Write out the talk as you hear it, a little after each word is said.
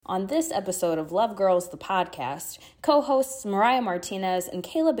On this episode of Love Girls, the podcast, co-hosts Mariah Martinez and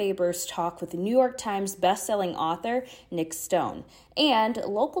Kayla Babers talk with New York Times bestselling author Nick Stone and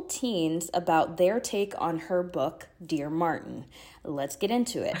local teens about their take on her book, Dear Martin. Let's get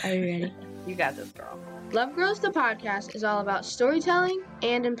into it. Are you ready? You got this, girl. Love Girls, the podcast is all about storytelling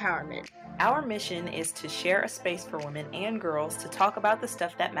and empowerment. Our mission is to share a space for women and girls to talk about the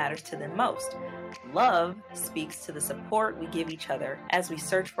stuff that matters to them most. Love speaks to the support we give each other as we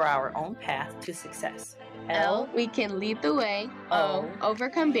search for our own path to success. L, we can lead the way. O,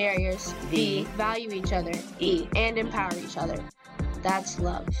 overcome barriers. V, value each other. E, and empower each other. That's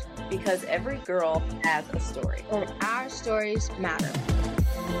love. Because every girl has a story. And our stories matter.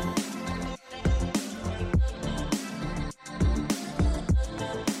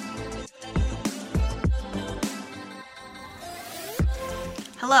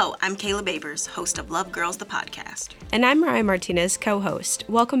 Hello, I'm Kayla Babers, host of Love Girls, the podcast. And I'm Mariah Martinez, co-host.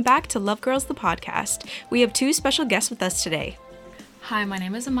 Welcome back to Love Girls, the podcast. We have two special guests with us today. Hi, my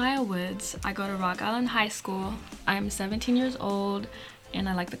name is Mariah Woods. I go to Rock Island High School. I'm 17 years old, and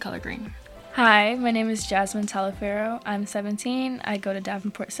I like the color green. Hi, my name is Jasmine Talaferro. I'm 17. I go to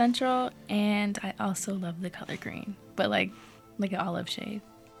Davenport Central, and I also love the color green, but like an olive shade.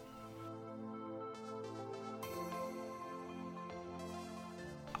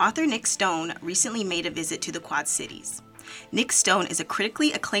 Author Nick Stone recently made a visit to the Quad Cities. Nick Stone is a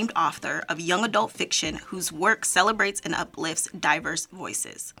critically acclaimed author of young adult fiction whose work celebrates and uplifts diverse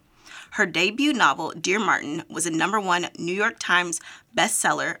voices. Her debut novel, Dear Martin, was a #1 New York Times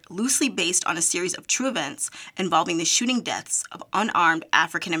bestseller, loosely based on a series of true events involving the shooting deaths of unarmed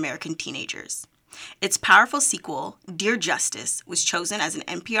African-American teenagers. Its powerful sequel, Dear Justice, was chosen as an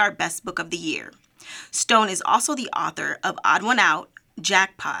NPR Best Book of the Year. Stone is also the author of Odd One Out,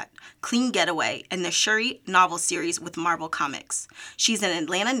 Jackpot, Clean Getaway, and the Shuri novel series with Marvel Comics. She's an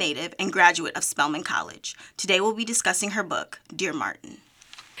Atlanta native and graduate of Spelman College. Today we'll be discussing her book, Dear Martin.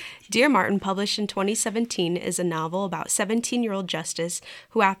 Dear Martin, published in 2017, is a novel about 17-year-old Justice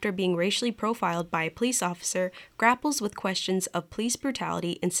who, after being racially profiled by a police officer, grapples with questions of police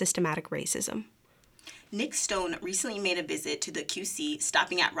brutality and systematic racism. Nick Stone recently made a visit to the QC,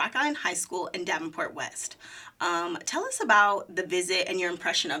 stopping at Rock Island High School in Davenport West. Tell us about the visit and your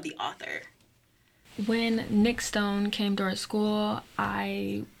impression of the author. When Nick Stone came to our school,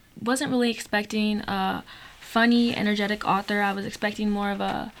 I wasn't really expecting a funny, energetic author. I was expecting more of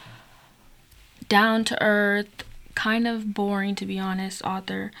a down-to-earth, kind of boring, to be honest,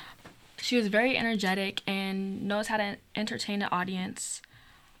 author. She was very energetic and knows how to entertain the audience.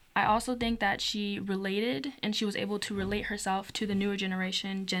 I also think that she related, and she was able to relate herself to the newer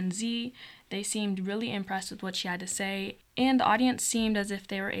generation, Gen Z. They seemed really impressed with what she had to say, and the audience seemed as if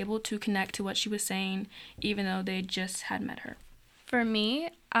they were able to connect to what she was saying, even though they just had met her. For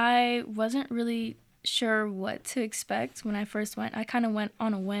me, I wasn't really sure what to expect when I first went. I kind of went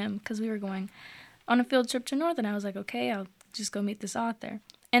on a whim because we were going on a field trip to North, and I was like, okay, I'll just go meet this author.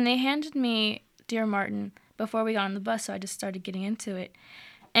 And they handed me Dear Martin before we got on the bus, so I just started getting into it.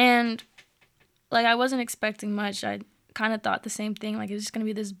 And, I wasn't expecting much. I kind of thought the same thing, it was just going to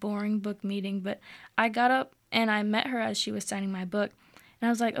be this boring book meeting. But I got up and I met her as she was signing my book. And I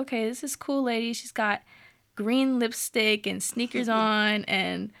was like, okay, this is cool lady. She's got green lipstick and sneakers on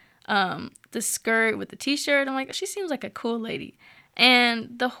and the skirt with the t-shirt. I'm like, she seems like a cool lady.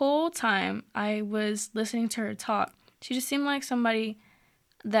 And the whole time I was listening to her talk, she just seemed like somebody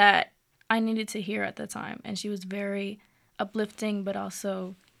that I needed to hear at the time. And she was very uplifting, but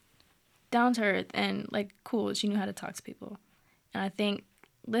also down to earth and cool. She knew how to talk to people. And I think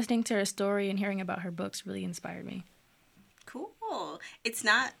listening to her story and hearing about her books really inspired me. Cool. It's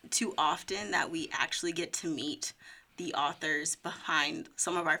not too often that we actually get to meet the authors behind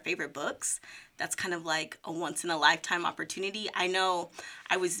some of our favorite books. That's kind of like a once-in-a-lifetime opportunity. I know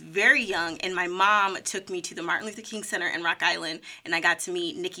I was very young, and my mom took me to the Martin Luther King Center in Rock Island, and I got to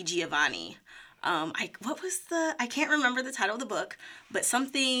meet Nikki Giovanni. I can't remember the title of the book, but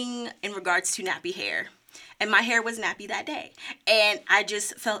something in regards to nappy hair. And my hair was nappy that day. And I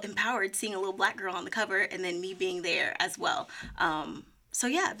just felt empowered seeing a little black girl on the cover and then me being there as well. So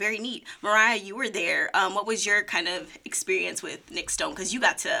yeah, very neat. Mariah, you were there. What was your kind of experience with Nick Stone? Because you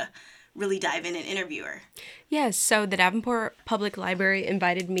got to really dive in and interview her. Yes, so the Davenport Public Library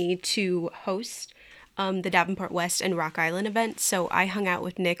invited me to host the Davenport West and Rock Island event, so I hung out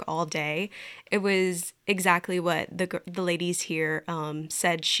with Nick all day. It was exactly what the ladies here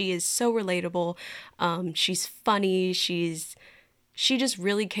said. She is so relatable. She's funny. She just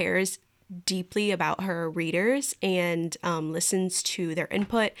really cares deeply about her readers and listens to their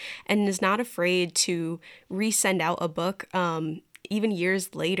input and is not afraid to resend out a book even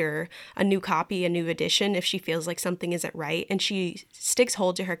years later, a new copy, a new edition, if she feels like something isn't right. And she sticks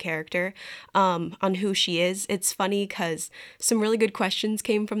hold to her character on who she is. It's funny because some really good questions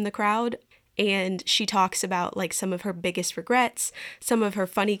came from the crowd. And she talks about like some of her biggest regrets, some of her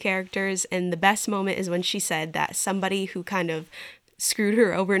funny characters. And the best moment is when she said that somebody who kind of screwed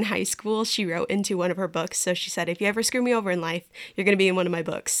her over in high school, she wrote into one of her books. So she said, if you ever screw me over in life, you're going to be in one of my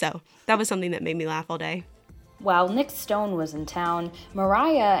books. So that was something that made me laugh all day. While Nick Stone was in town,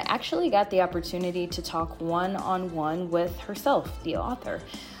 Mariah actually got the opportunity to talk one-on-one with herself, the author.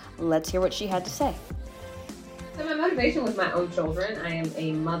 Let's hear what she had to say. So my motivation was my own children. I am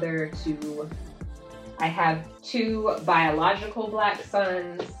a mother I have 2 biological Black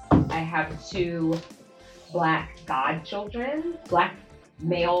sons. I have 2 Black godchildren, Black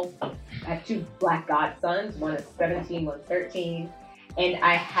male. I have 2 Black godsons. One is 17, one's 13. And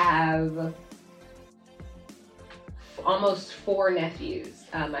I have almost 4 nephews.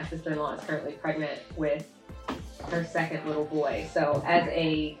 My sister-in-law is currently pregnant with her second little boy. So as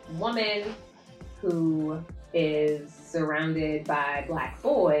a woman who is surrounded by Black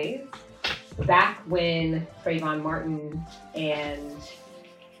boys, back when Trayvon Martin and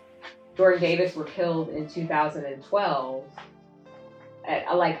Jordan Davis were killed in 2012,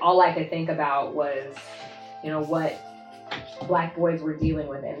 all I could think about was, what Black boys were dealing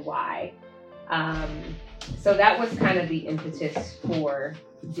with and why. So that was kind of the impetus for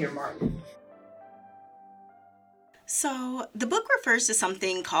Dear Martin. So the book refers to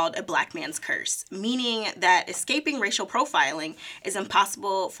something called a Black man's curse, meaning that escaping racial profiling is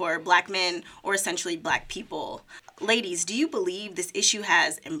impossible for Black men or essentially Black people. Ladies, do you believe this issue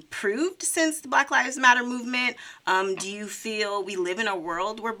has improved since the Black Lives Matter movement? Do you feel we live in a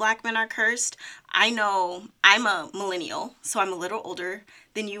world where Black men are cursed? I know I'm a millennial, so I'm a little older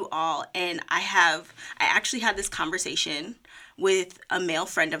than you all, and I actually had this conversation with a male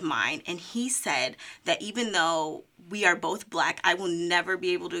friend of mine, and he said that even though we are both Black, I will never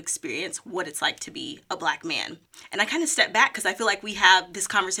be able to experience what it's like to be a Black man. And I kind of stepped back because I feel like we have this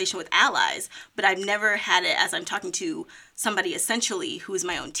conversation with allies, but I've never had it as I'm talking to somebody essentially who is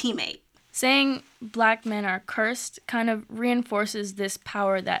my own teammate. Saying Black men are cursed kind of reinforces this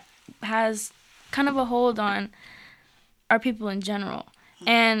power that has kind of a hold on our people in general.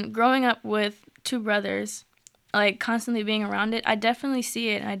 And growing up with 2 brothers, like constantly being around it, I definitely see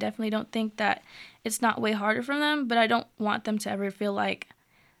it, and I definitely don't think that it's not way harder for them, but I don't want them to ever feel like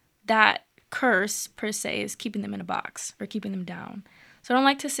that curse per se is keeping them in a box or keeping them down. So I don't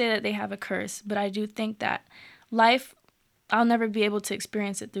like to say that they have a curse, but I do think that life, I'll never be able to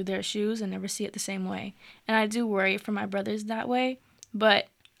experience it through their shoes and never see it the same way. And I do worry for my brothers that way, but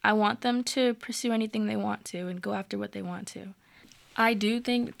I want them to pursue anything they want to and go after what they want to. I do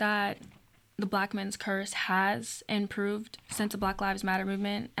think that the Black men's curse has improved since the Black Lives Matter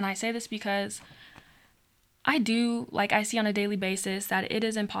movement. And I say this because I see on a daily basis that it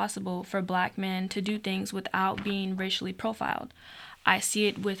is impossible for Black men to do things without being racially profiled. I see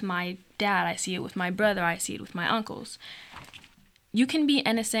it with my dad, I see it with my brother, I see it with my uncles. You can be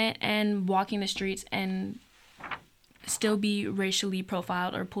innocent and walking the streets and still be racially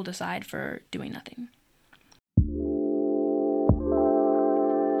profiled or pulled aside for doing nothing.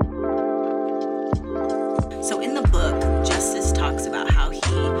 So in the book, Justice talks about how he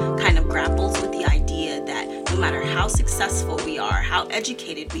kind of grapples with the idea that no matter how successful we are, how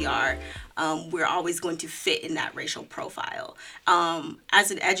educated we are, we're always going to fit in that racial profile. As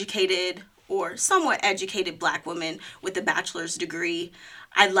an educated or somewhat educated Black woman with a bachelor's degree,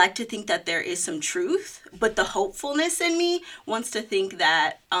 I'd like to think that there is some truth, but the hopefulness in me wants to think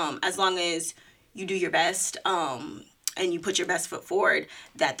that as long as you do your best, and you put your best foot forward,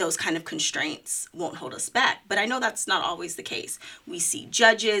 that those kind of constraints won't hold us back. But I know that's not always the case. We see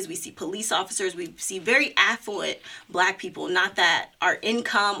judges, we see police officers, we see very affluent Black people. Not that our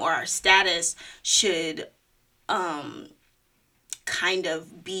income or our status should kind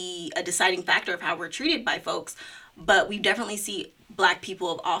of be a deciding factor of how we're treated by folks, but we definitely see Black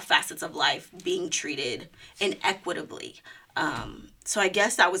people of all facets of life being treated inequitably. So I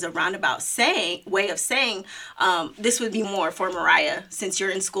guess that was a roundabout way of saying this would be more for Mariah, since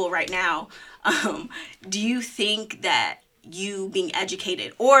you're in school right now. Do you think that you being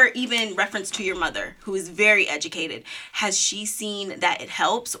educated, or even reference to your mother, who is very educated, has she seen that it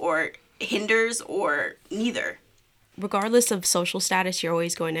helps or hinders or neither? Regardless of social status, you're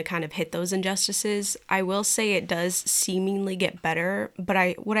always going to kind of hit those injustices. I will say it does seemingly get better,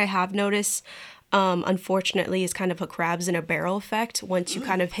 but what I have noticed, unfortunately, is kind of a crabs in a barrel effect once you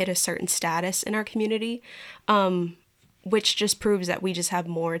kind of hit a certain status in our community, which just proves that we just have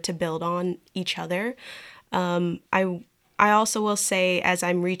more to build on each other. I I also will say, as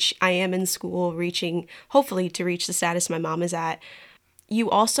I am in school, hopefully to reach the status my mom is at, you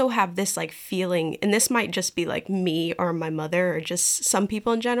also have this like feeling, and this might just be like me or my mother or just some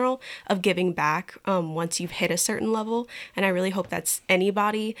people in general, of giving back once you've hit a certain level. And I really hope that's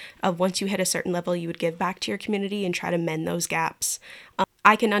anybody, of once you hit a certain level, you would give back to your community and try to mend those gaps.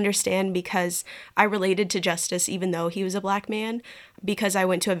 I can understand because I related to Justice even though he was a Black man, because I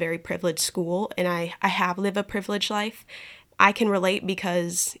went to a very privileged school and I have lived a privileged life. I can relate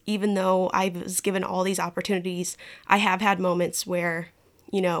because even though I was given all these opportunities, I have had moments where,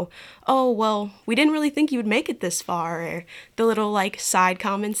 oh, well, we didn't really think you would make it this far, or the little like side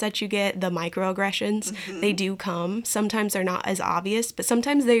comments that you get, the microaggressions, they do come. Sometimes they're not as obvious, but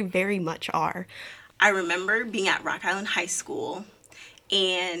sometimes they very much are. I remember being at Rock Island High School,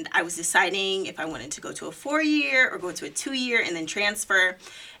 and I was deciding if I wanted to go to a 4-year or go to a 2-year and then transfer.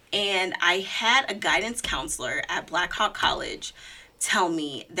 And I had a guidance counselor at Black Hawk College tell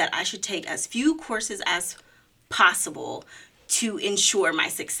me that I should take as few courses as possible to ensure my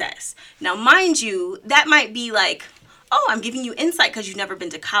success. Now, mind you, that might be like, oh, I'm giving you insight because you've never been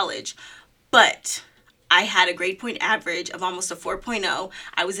to college. But I had a grade point average of almost a 4.0.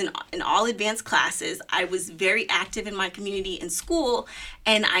 I was in all advanced classes. I was very active in my community in school,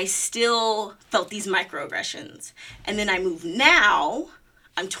 and I still felt these microaggressions. And then I moved now.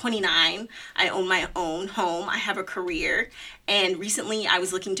 I'm 29. I own my own home. I have a career. And recently I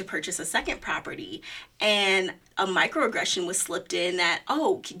was looking to purchase a second property, and a microaggression was slipped in that,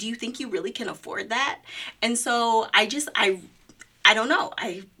 oh, do you think you really can afford that? And so I don't know.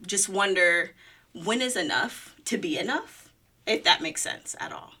 I just wonder, when is enough to be enough? If that makes sense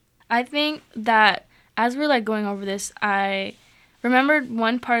at all. I think that as we're like going over this, I remembered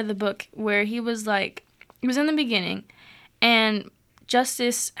one part of the book where he was in the beginning, and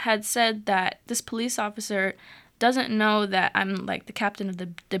Justice had said that this police officer doesn't know that I'm like the captain of the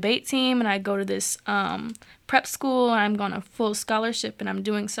debate team, and I go to this prep school, and I'm on a full scholarship, and I'm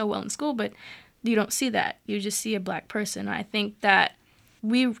doing so well in school, but you don't see that. You just see a Black person. I think that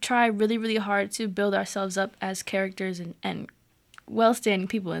we try really, really hard to build ourselves up as characters and well-standing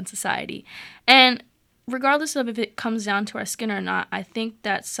people in society. And regardless of if it comes down to our skin or not, I think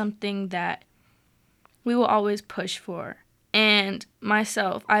that's something that we will always push for. And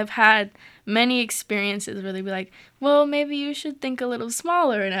myself, I've had many experiences where they'd be like, well, maybe you should think a little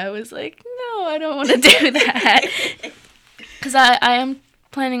smaller. And I was like, no, I don't want to do that. Because I am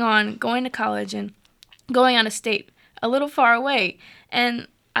planning on going to college and going out of state a little far away. And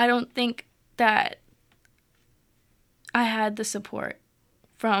I don't think that I had the support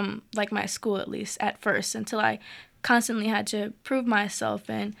from like my school, at least at first, until I constantly had to prove myself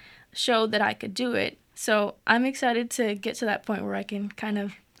and show that I could do it. So I'm excited to get to that point where I can kind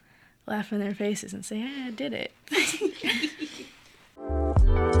of laugh in their faces and say, hey, I did it.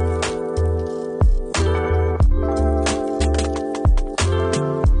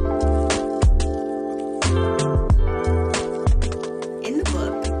 In the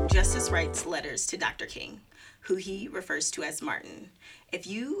book, Justice writes letters to Dr. King, who he refers to as Martin. If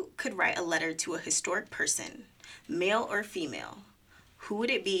you could write a letter to a historic person, male or female, who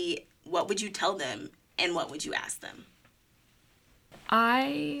would it be? What would you tell them? And what would you ask them?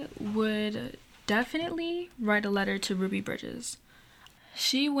 I would definitely write a letter to Ruby Bridges.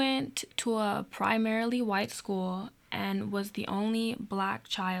 She went to a primarily white school and was the only Black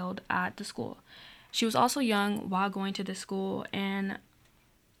child at the school. She was also young while going to the school, and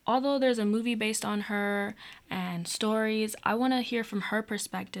although there's a movie based on her and stories, I want to hear from her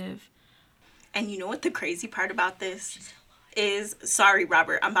perspective. And you know what the crazy part about this is? Sorry,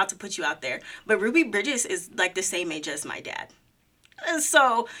 Robert, I'm about to put you out there, but Ruby Bridges is like the same age as my dad.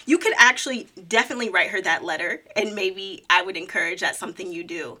 So you could actually definitely write her that letter, and maybe I would encourage that's something you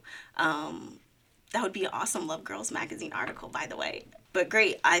do. That would be an awesome Love Girls magazine article, by the way. But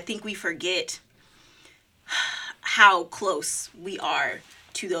great. I think we forget how close we are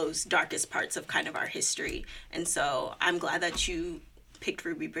to those darkest parts of kind of our history. And so I'm glad that you picked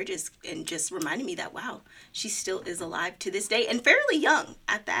Ruby Bridges and just reminded me that, wow, she still is alive to this day and fairly young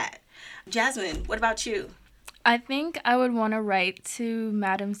at that. Jasmine, what about you? I think I would want to write to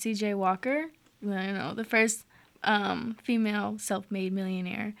Madam C.J. Walker, the first female self-made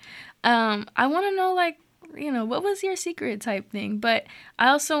millionaire. I want to know, what was your secret type thing? But I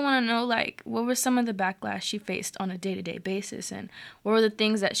also want to know, what was some of the backlash she faced on a day-to-day basis, and what were the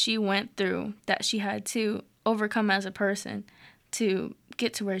things that she went through that she had to overcome as a person to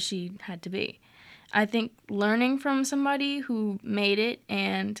get to where she had to be. I think learning from somebody who made it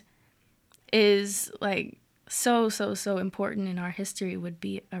and is so important in our history would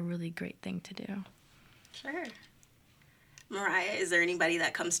be a really great thing to do. Sure. Mariah, is there anybody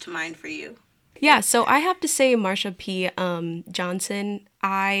that comes to mind for you? Yeah, so I have to say Marsha P. Johnson.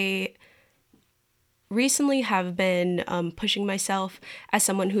 I recently have been pushing myself as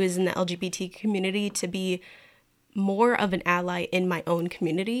someone who is in the LGBT community to be more of an ally in my own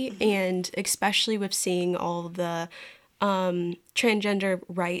community, and especially with seeing all the transgender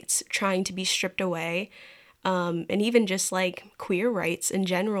rights trying to be stripped away, and even just like queer rights in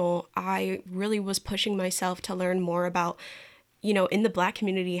general, I really was pushing myself to learn more about, in the Black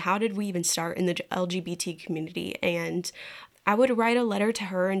community, how did we even start in the LGBT community? And I would write a letter to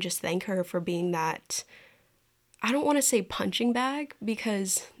her and just thank her for being that, I don't want to say punching bag,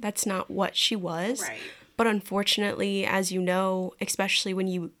 because that's not what she was. Right. But unfortunately, as you know, especially when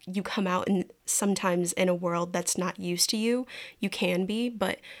you come out and sometimes in a world that's not used to you, you can be.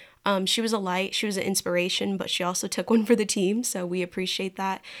 But she was a light, she was an inspiration, but she also took one for the team. So we appreciate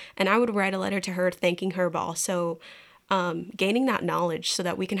that. And I would write a letter to her thanking her, but also gaining that knowledge so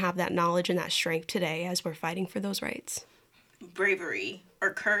that we can have that knowledge and that strength today as we're fighting for those rights. Bravery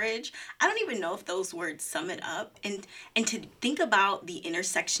or courage. I don't even know if those words sum it up. And to think about the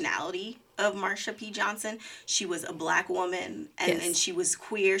intersectionality of Marsha P. Johnson, she was a Black woman, and she was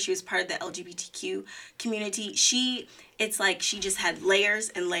queer. She was part of the LGBTQ community. It's like she just had layers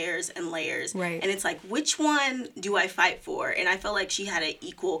and layers and layers. Right. And it's like, which one do I fight for? And I feel like she had an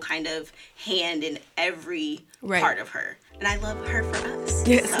equal kind of hand in every part of her. And I love her for us.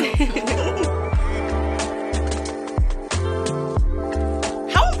 Yes.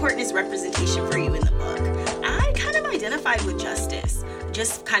 How important is representation for you in the book? I kind of identified with justice.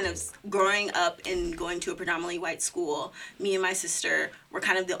 Just kind of growing up and going to a predominantly white school, me and my sister were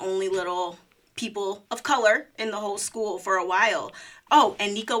kind of the only little people of color in the whole school for a while. Oh,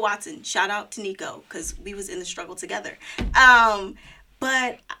 and Nico Watson. Shout out to Nico, because we was in the struggle together.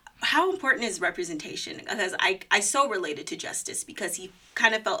 But how important is representation? Because I so related to Justice, because he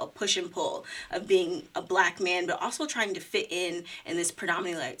kind of felt a push and pull of being a Black man, but also trying to fit in this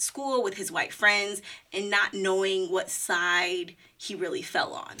predominantly white school with his white friends and not knowing what side he really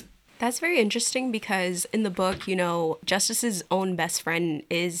fell on. That's very interesting, because in the book, Justice's own best friend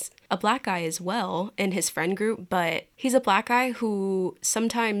is a Black guy as well in his friend group, but he's a Black guy who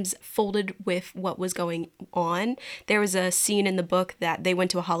sometimes folded with what was going on. There was a scene in the book that they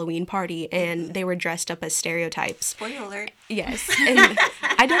went to a Halloween party and they were dressed up as stereotypes. Spoiler alert. Yes. And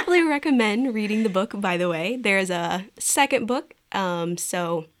I definitely recommend reading the book, by the way. There's a second book,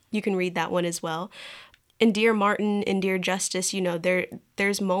 so you can read that one as well. In Dear Martin and Dear Justice,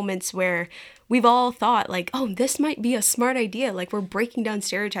 there's moments where we've all thought like, oh, this might be a smart idea. Like, we're breaking down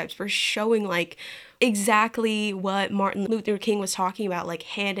stereotypes. We're showing like exactly what Martin Luther King was talking about, like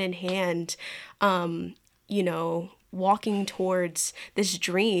hand in hand, walking towards this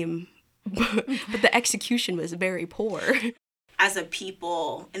dream. But the execution was very poor. As a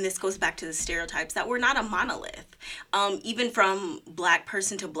people, and this goes back to the stereotypes, that we're not a monolith. Even from Black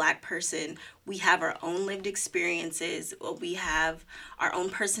person to Black person, we have our own lived experiences. We have our own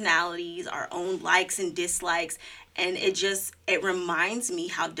personalities, our own likes and dislikes. And it reminds me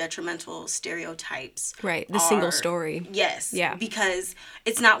how detrimental stereotypes Right, the single story. Yes. Yeah. Because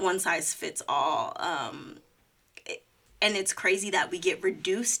it's not one size fits all. And it's crazy that we get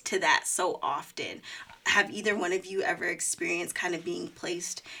reduced to that so often. Have either one of you ever experienced kind of being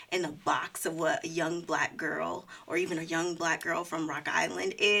placed in a box of what a young Black girl or even a young Black girl from Rock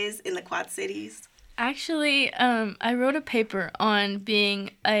Island is in the Quad Cities? Actually, I wrote a paper on being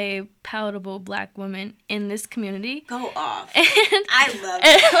a palatable Black woman in this community. Go off. And I love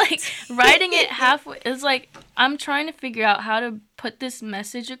it. Like, writing it halfway, it's like, I'm trying to figure out how to put this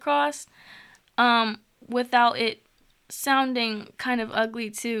message across without it sounding kind of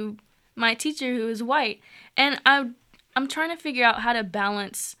ugly to my teacher, who is white. And I'm trying to figure out how to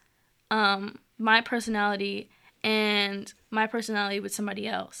balance my personality and my personality with somebody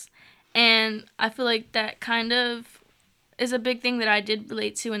else. And I feel like that kind of is a big thing that I did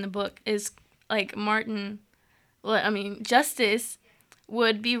relate to in the book, is like Justice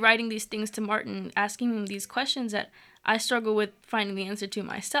would be writing these things to Martin, asking him these questions that I struggle with finding the answer to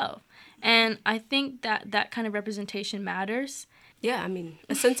myself. And I think that kind of representation matters. Yeah,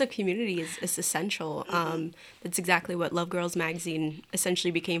 a sense of community is essential. That's exactly what Love Girls magazine essentially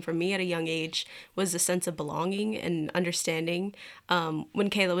became for me at a young age, was a sense of belonging and understanding.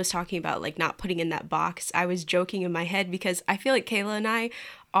 When Kayla was talking about like not putting in that box, I was joking in my head because I feel like Kayla and I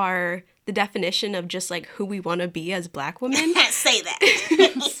are the definition of just like who we want to be as Black women. Say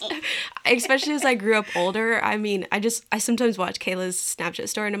that. especially as I grew up older. I mean, I sometimes watch Kayla's Snapchat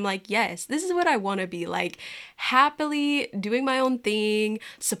story and I'm like, yes, this is what I want to be, like, happily doing my own thing,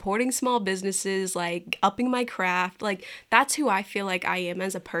 supporting small businesses, like upping my craft. Like, that's who I feel like I am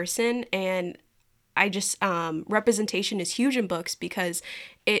as a person. And I just, representation is huge in books because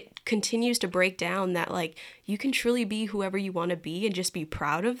it continues to break down that, like, you can truly be whoever you want to be and just be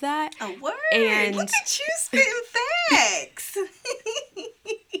proud of that. A word. And look at you spitting facts.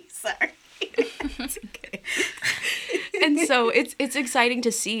 Sorry. It's okay. And so it's exciting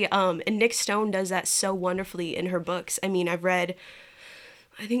to see. And Nick Stone does that so wonderfully in her books. I mean, I've read,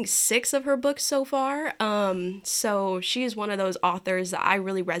 I think, 6 of her books so far. So she is one of those authors that I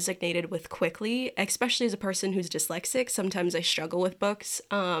really resonated with quickly, especially as a person who's dyslexic. Sometimes I struggle with books.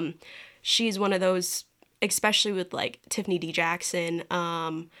 She's one of those, especially with like Tiffany D. Jackson,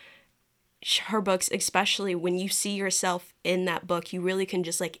 her books, especially when you see yourself in that book, you really can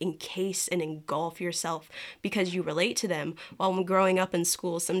just like encase and engulf yourself because you relate to them. While I'm growing up in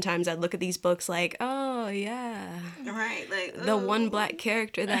school, sometimes I'd look at these books like, oh yeah, right, like the one black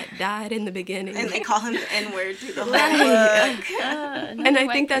character that died in the beginning, and they call him the N-word through the whole book. And I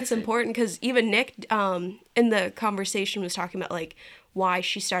think that's important because even Nick, in the conversation, was talking about like why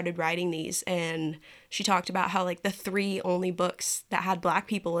she started writing these, and she talked about how like the 3 only books that had black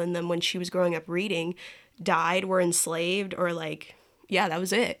people in them when she was growing up reading died, were enslaved, or like, yeah, that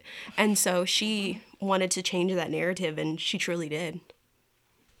was it. And so she wanted to change that narrative, and she truly did.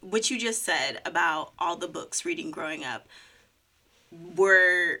 What you just said about all the books reading growing up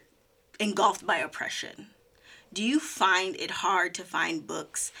were engulfed by oppression. Do you find it hard to find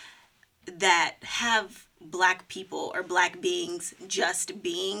books that have black people or black beings just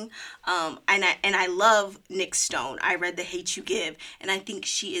being? And I love Nick Stone. I read The Hate U Give, and I think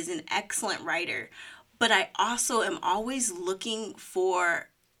she is an excellent writer. But I also am always looking for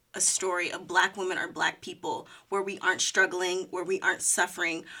a story of black women or black people where we aren't struggling, where we aren't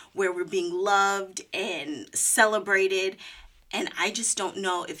suffering, where we're being loved and celebrated. And I just don't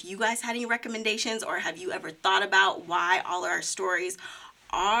know if you guys had any recommendations, or have you ever thought about why all our stories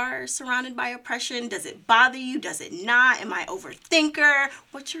are surrounded by oppression? Does it bother you? Does it not? Am I overthinker?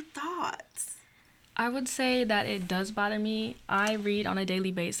 What's your thoughts? I would say that it does bother me. I read on a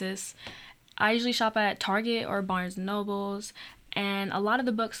daily basis. I usually shop at Target or Barnes & Nobles, and a lot of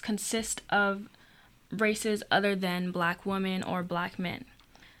the books consist of races other than black women or black men.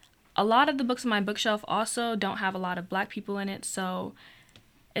 A lot of the books on my bookshelf also don't have a lot of black people in it, so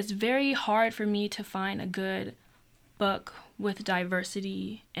it's very hard for me to find a good book with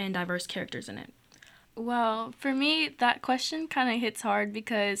diversity and diverse characters in it. Well, for me, that question kind of hits hard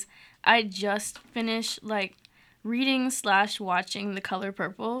because I just finished like reading / watching The Color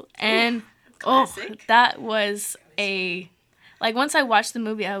Purple, and that was like, once I watched the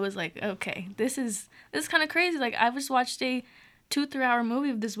movie, I was like, okay, this is kind of crazy. Like, I just watched a 2-3 hour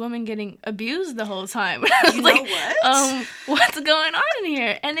movie of this woman getting abused the whole time. You know what? What's going on in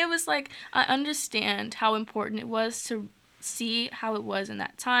here? And it was like, I understand how important it was to see how it was in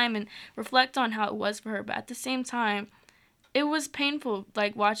that time and reflect on how it was for her. But at the same time, it was painful,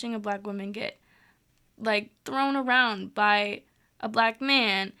 like, watching a black woman get, like, thrown around by a black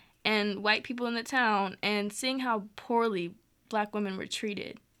man and white people in the town, and seeing how poorly black women were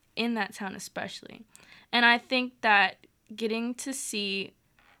treated in that town especially. And I think that getting to see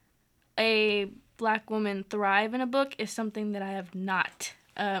a black woman thrive in a book is something that I have not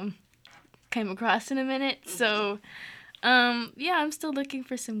came across in a minute. So, yeah, I'm still looking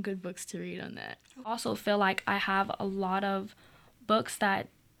for some good books to read on that. I also feel like I have a lot of books that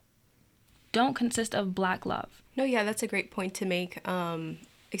don't consist of black love. No, yeah, that's a great point to make,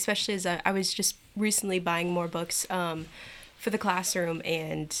 especially as I was just recently buying more books for the classroom,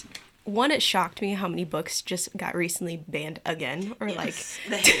 and one, it shocked me how many books just got recently banned again, or like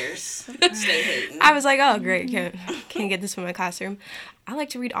the haters stay hating. I was like, oh great, can't get this from my classroom. I like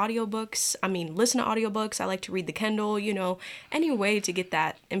to read audiobooks. I mean, listen to audiobooks. I like to read the Kindle. You know, any way to get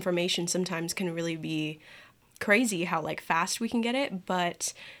that information sometimes can really be crazy how like fast we can get it.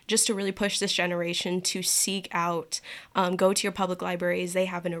 But just to really push this generation to seek out, go to your public libraries. They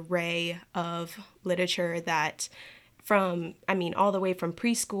have an array of literature that, from, I mean, all the way from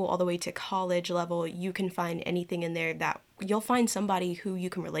preschool all the way to college level, you can find anything in there that you'll find somebody who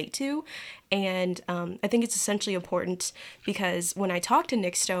you can relate to. And I think it's essentially important because when I talked to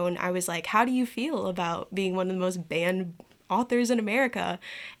Nick Stone, I was like, how do you feel about being one of the most banned authors in America?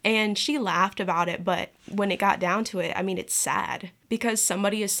 And she laughed about it, but when it got down to it, I mean, it's sad because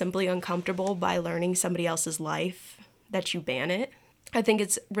somebody is simply uncomfortable by learning somebody else's life that you ban it. I think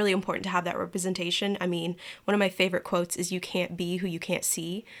it's really important to have that representation. I mean, one of my favorite quotes is, you can't be who you can't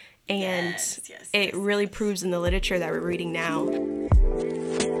see. And it really proves in the literature that we're reading now.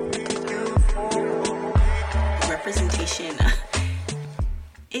 Representation.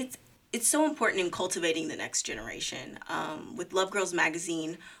 It's so important in cultivating the next generation. With Love Girls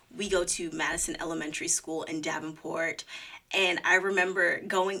magazine, we go to Madison Elementary School in Davenport, and I remember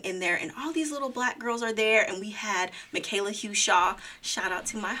going in there and all these little black girls are there, and we had Kayla Shaw, shout out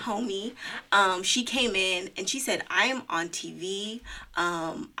to my homie. She came in and she said, I am on TV.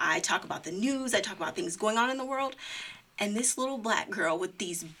 I talk about the news. I talk about things going on in the world. And this little black girl with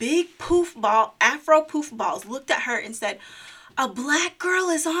these big afro poof balls looked at her and said, a black girl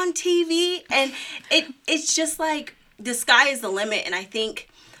is on TV. And it's just like the sky is the limit. And I think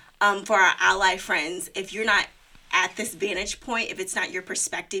for our ally friends, if you're not at this vantage point, if it's not your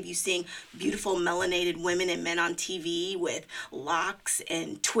perspective, you seeing beautiful melanated women and men on TV with locks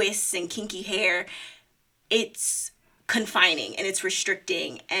and twists and kinky hair, it's confining and it's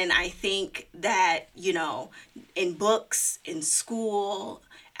restricting. And I think that, in books, in school,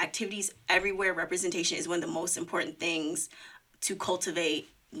 activities everywhere, representation is one of the most important things to cultivate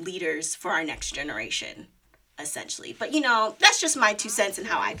leaders for our next generation, essentially. But, that's just my 2 cents and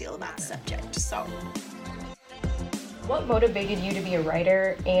how I feel about the subject. So, what motivated you to be a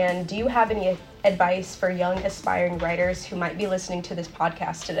writer, and do you have any advice for young aspiring writers who might be listening to this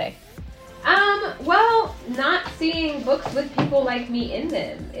podcast today? Well, not seeing books with people like me in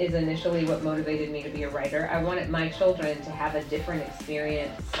them is initially what motivated me to be a writer. I wanted my children to have a different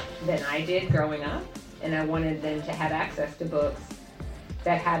experience than I did growing up, and I wanted them to have access to books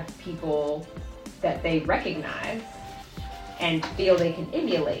that have people that they recognize and feel they can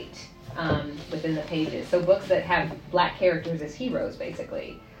emulate within the pages. So books that have black characters as heroes,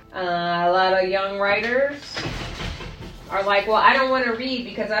 basically. A lot of young writers are like, well, I don't want to read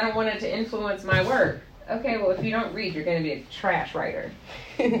because I don't want it to influence my work. Okay, well, if you don't read, you're going to be a trash writer.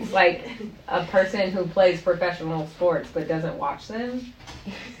 It's like a person who plays professional sports but doesn't watch them.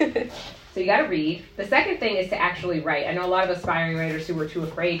 So you got to read. The second thing is to actually write. I know a lot of aspiring writers who were too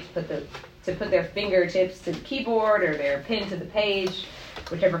afraid to put their fingertips to the keyboard or their pen to the page,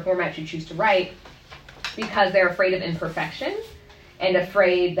 whichever format you choose to write, because they're afraid of imperfection and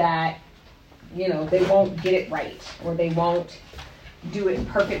afraid that they won't get it right or they won't do it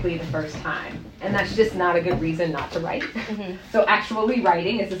perfectly the first time. And that's just not a good reason not to write. Mm-hmm. So actually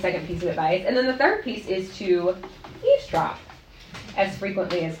writing is the second piece of advice. And then the third piece is to eavesdrop as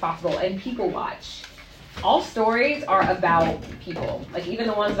frequently as possible and people watch. All stories are about people. Like even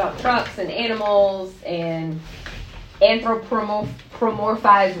the ones about trucks and animals and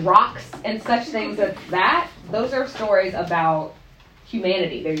anthropomorphized rocks and such things as that. Those are stories about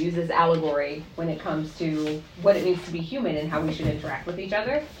humanity. They're used as allegory when it comes to what it means to be human and how we should interact with each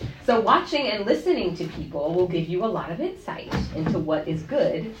other. So watching and listening to people will give you a lot of insight into what is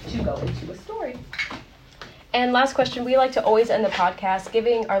good to go into a story. And last question, we like to always end the podcast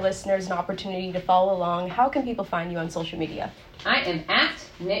giving our listeners an opportunity to follow along. How can people find you on social media? I am at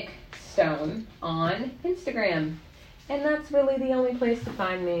Nick Stone on Instagram. And that's really the only place to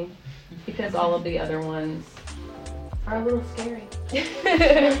find me because all of the other ones are a little scary.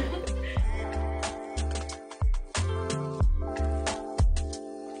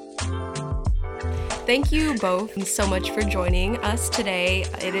 Thank you both so much for joining us today.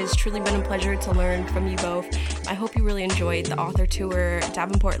 It has truly been a pleasure to learn from you both. I hope you really enjoyed the author tour,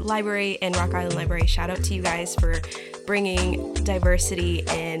 Davenport Library and Rock Island Library. Shout out to you guys for bringing diversity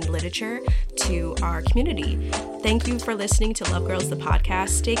in literature to our community. Thank you for listening to Love Girls, the podcast.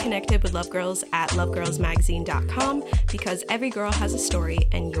 Stay connected with Love Girls at lovegirlsmagazine.com because every girl has a story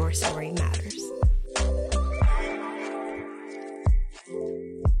and your story matters.